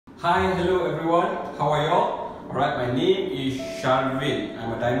Hi, hello everyone. How are y'all? Alright, my name is Sharvin.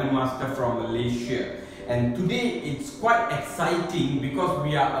 I'm a Diamond Master from Malaysia. And today it's quite exciting because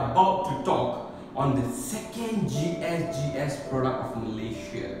we are about to talk on the second GSGS product of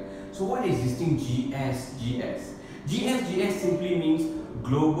Malaysia. So what is this thing GSGS? GSGS simply means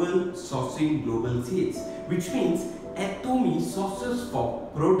Global Sourcing Global Sales, which means ATOMY sources for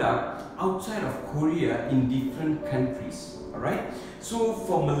product outside of Korea in different countries. Alright, so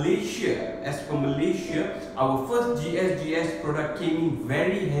for Malaysia, as for Malaysia, our first GSGS product came in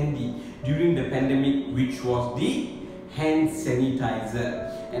very handy during the pandemic, which was the hand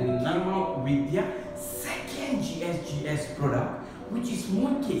sanitizer. And now with their second GSGS product, which is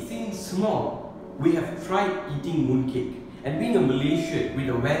mooncake. Since small, we have tried eating mooncake. And being a Malaysian with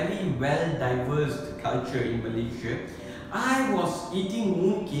a very well-diverse culture in Malaysia, I was eating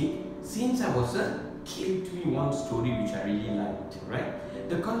mooncake since I was a kid. To me one story which I really liked, right?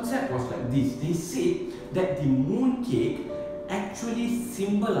 The concept was like this. They said that the mooncake actually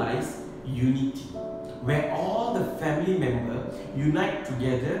symbolized unity, where all the family members unite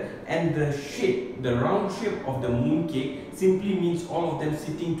together, and the shape, the round shape of the mooncake simply means all of them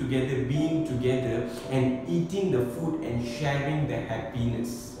sitting together, being together and eating the food and sharing the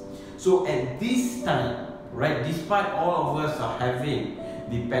happiness. So at this time, right, despite all of us are having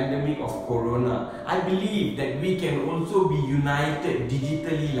the pandemic of Corona, I believe that we can also be united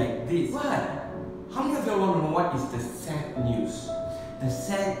digitally like this. But how many of you want to know what is the sad news? The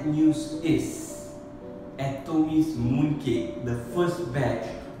sad news is ATOMY's mooncake, the first batch,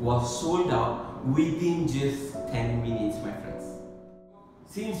 was sold out within just 10 minutes, my friends.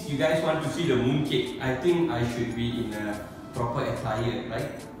 Since you guys want to see the mooncake, I think I should be in a proper attire, right?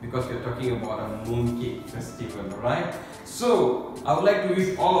 Because we're talking about a mooncake festival, right? So I would like to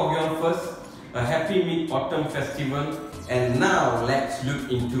wish all of you first a happy Mid-Autumn Festival. And now let's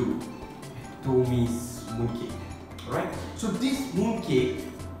look into ATOMY's mooncake. Alright? So this mooncake,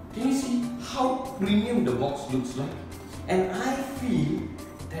 can you see how premium the box looks like? And I feel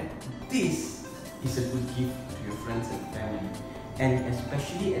that this is a good gift to your friends and family. And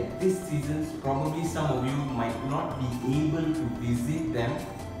especially at this season, probably some of you might not be able to visit them.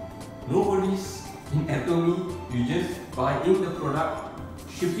 No worries, in ATOMY, you just buy in the product,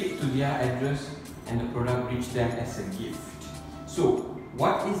 ship it to their address, and the product reach them as a gift. So,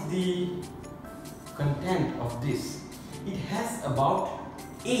 what is the content of this? It has about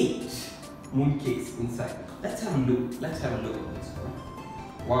 8 mooncakes inside. Let's have a look. Let's have a look at this.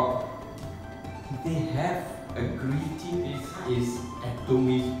 Wow. They have a greeting. This is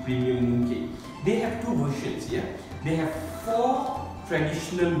ATOMY's premium mooncake. They have 2 versions here. They have 4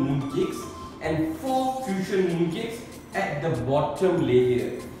 traditional mooncakes and 4 fusion mooncakes at the bottom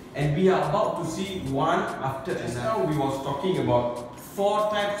layer. And we are about to see one after another. Just now we was talking about 4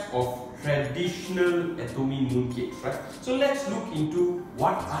 types of traditional ATOMY mooncakes, right? So let's look into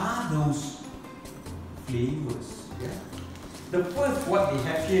what are those flavors. Yeah? The first, what they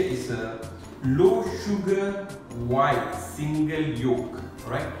have here is a low sugar white single yolk,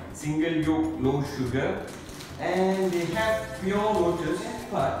 right? Single yolk, low sugar, and they have pure lotus.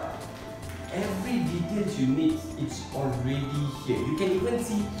 But every details you need, it's already here. You can even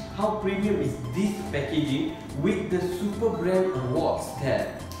see how premium is this packaging with the super brand awards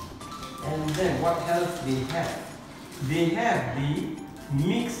there. And then what else they have? They have the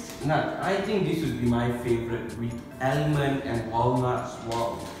mixed nut. I think this would be my favorite, with almond and walnuts.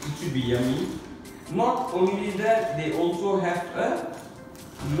 Wow, it should be yummy. Not only that, they also have a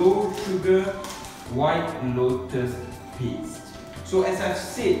low sugar white lotus paste. So as I've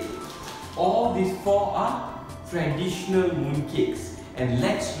said, all these 4 are traditional mooncakes. And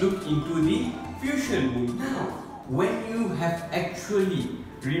let's look into the fusion mooncake. Now, when you have actually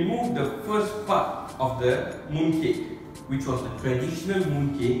removed the first part of the mooncake, which was the traditional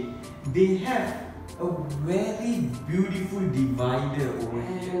mooncake, they have a very beautiful divider over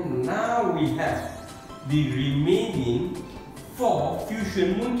here. And now we have the remaining 4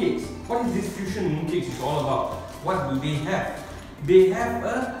 fusion mooncakes. What is this fusion mooncakes is all about? What do they have? They have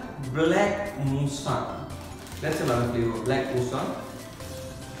a black musang. That's another flavor, black musang.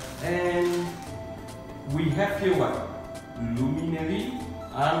 And we have here what? Luminary.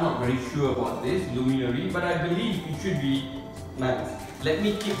 I'm not very sure about this luminary, but I believe it should be nice. Let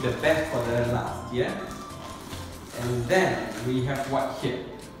me keep the best for the last, yeah? And then we have what here?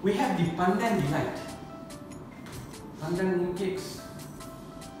 We have the Pandan Delight. Pandan mooncakes.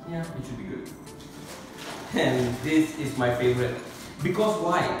 Yeah, it should be good. And this is my favorite. Because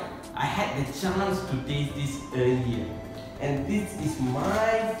why? I had the chance to taste this earlier. And this is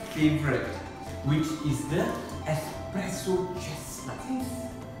my favorite, which is the espresso chestnut.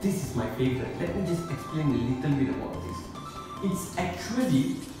 this is my favorite. Let me just explain a little bit about this. It's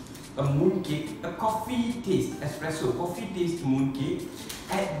actually a mooncake, a coffee taste, espresso, coffee taste mooncake.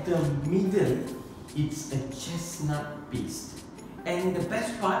 At the middle, it's a chestnut paste. And the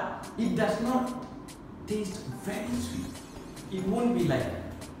best part, it does not taste very sweet. It won't be like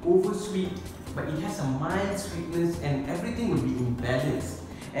over sweet, but it has a mild sweetness and everything will be in balance.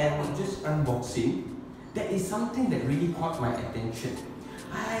 And just unboxing, there is something that really caught my attention.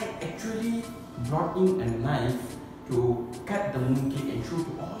 I actually brought in a knife to cut the mooncake and show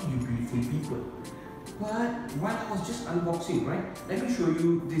to all you beautiful people. But while I was just unboxing, right, let me show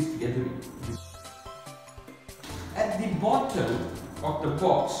you this together. At the bottom of the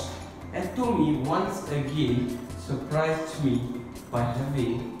box, ATOMY once again surprised me by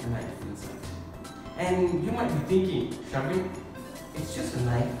having a knife inside. And you might be thinking, Sharvin, it's just a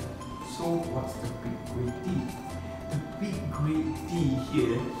knife, so what's the big great deal? The big great deal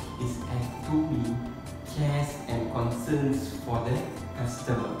here is ATOMY cares and concerns for the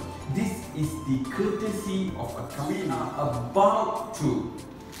customer. This is the courtesy of a company. We are about to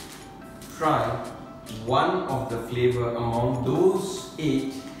try one of the flavor among those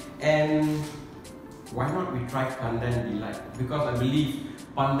 8, and why not we try Pandan Delight? Because I believe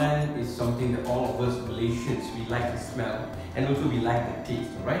Pandan is something that all of us Malaysians, we like the smell and also we like the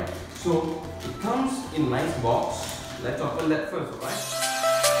taste, alright? So it comes in a nice box. Let's open that first, alright?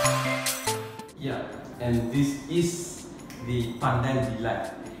 Yeah, and this is the Pandan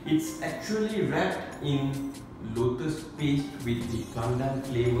Delight. It's actually wrapped in lotus paste with the pandan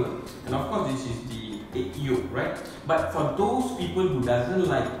flavor, and of course this is the egg yolk, right? But for those people who doesn't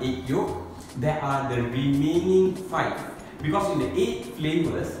like egg yolk, there are the remaining 5, because in the 8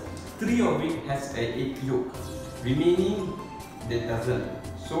 flavors, 3 of it has an egg yolk, remaining that doesn't.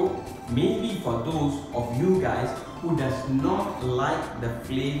 So maybe for those of you guys who does not like the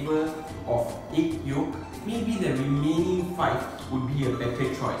flavor of egg yolk, maybe the remaining 5 would be a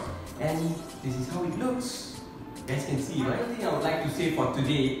better choice. And this is how it looks. You guys can see, right? Another thing I would like to say for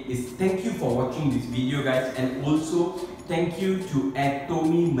today is thank you for watching this video, guys, and also thank you to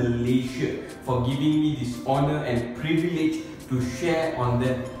ATOMY Malaysia for giving me this honor and privilege to share on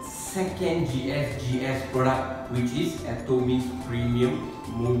the second GSGS product, which is ATOMY's premium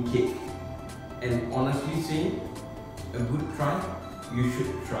mooncake. And honestly saying, a good try, you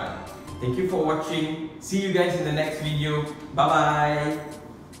should try. Thank you for watching. See you guys in the next video. Bye bye.